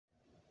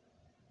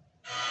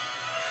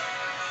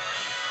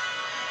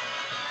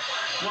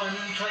One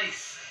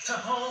place to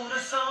hold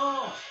us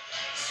all.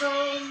 So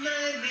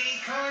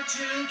many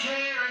cartoon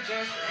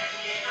characters.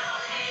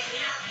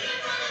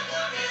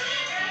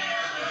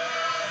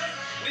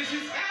 This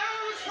is our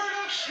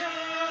Productions.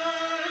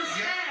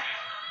 Yeah.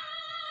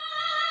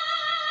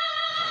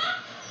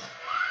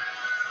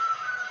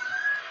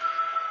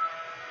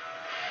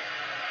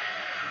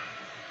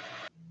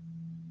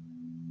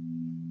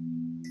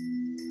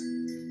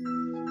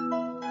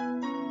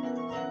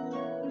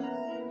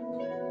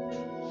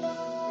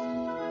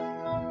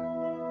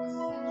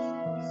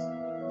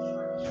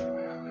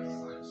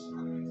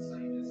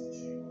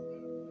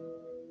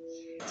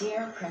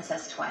 Dear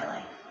Princess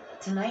Twilight,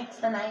 tonight's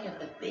the night of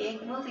the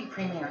big movie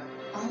premiere.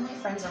 All my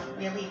friends are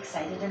really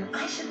excited, and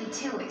I should be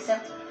too,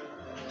 except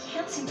I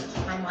can't seem to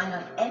keep my mind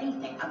on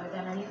anything other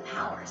than our new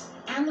powers,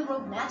 and the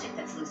rogue magic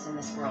that's loose in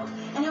this world,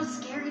 and how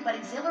scary but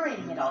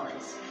exhilarating it all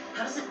is.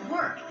 How does it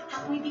work?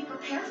 How can we be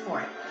prepared for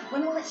it?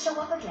 When will it show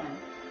up again?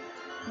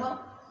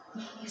 Well,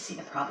 you see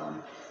the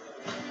problem.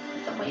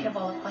 With the weight of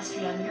all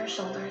Equestria on your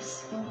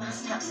shoulders, you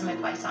must have some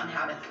advice on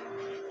how to...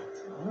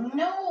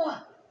 No!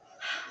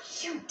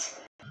 Shoot!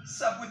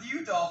 What's up with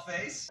you,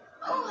 Dollface?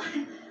 Oh,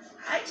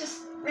 I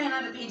just ran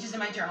out of pages in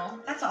my journal,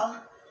 that's all.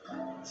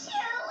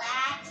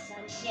 Chillax,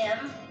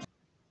 Sunshim.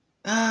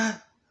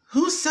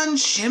 Who's Sun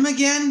Shim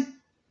again?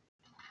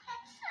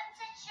 That's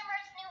Sunset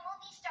Shimmer's new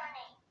movie star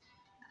name.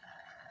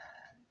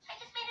 I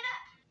just made it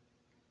up.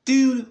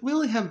 Dude, we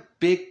only have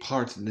big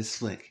parts in this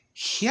flick.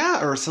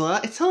 Yeah,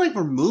 Ursula, it's not like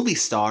we're movie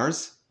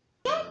stars.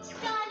 Yet,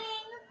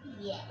 darling,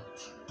 yet.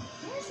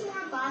 There's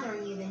more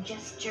bothering you than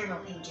just journal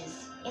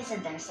pages,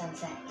 isn't there,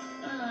 Sunset?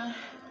 Come on,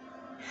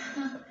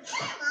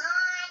 share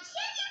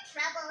your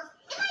troubles.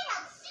 It might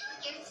help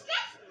soothe your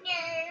stressed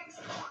nerves.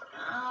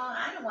 Oh,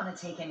 I don't want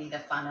to take any of the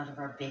fun out of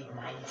our big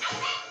night. I said,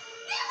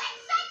 do it,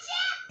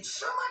 Sunshine! It's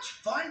so much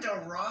fun to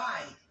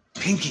ride.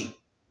 Pinky,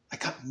 I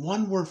got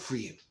one word for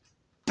you.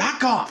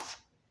 Back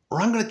off,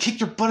 or I'm gonna kick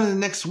your butt in the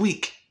next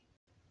week.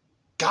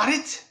 Got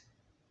it?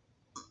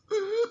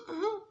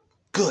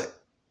 Good.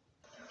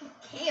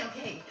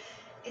 Okay.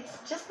 It's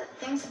just that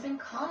things have been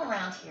calm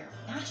around here,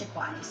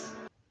 magic-wise.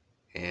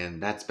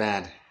 And that's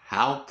bad.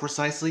 How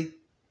precisely?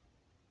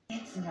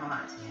 It's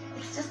not.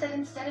 It's just that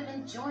instead of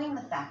enjoying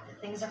the fact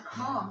that things are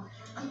calm,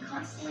 I'm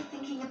constantly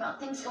thinking about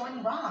things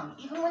going wrong,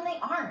 even when they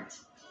aren't.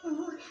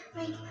 Ooh,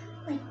 like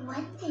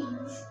what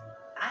things?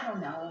 I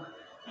don't know.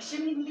 I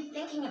shouldn't even be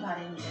thinking about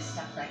any of this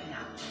stuff right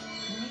now.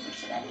 Neither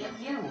should any of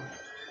you. Look,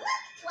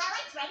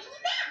 Twilight's writing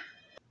you back.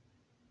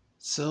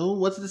 So,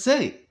 what's it to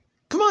say?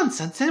 Come on,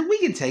 Sunset, we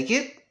can take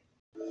it.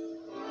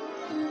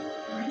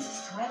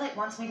 Princess Twilight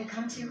wants me to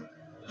come to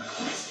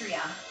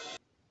Equestria.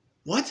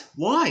 What?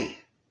 Why?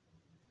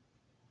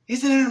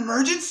 Is it an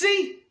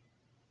emergency?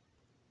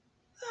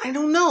 I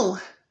don't know.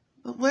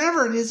 But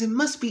whatever it is, it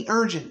must be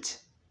urgent.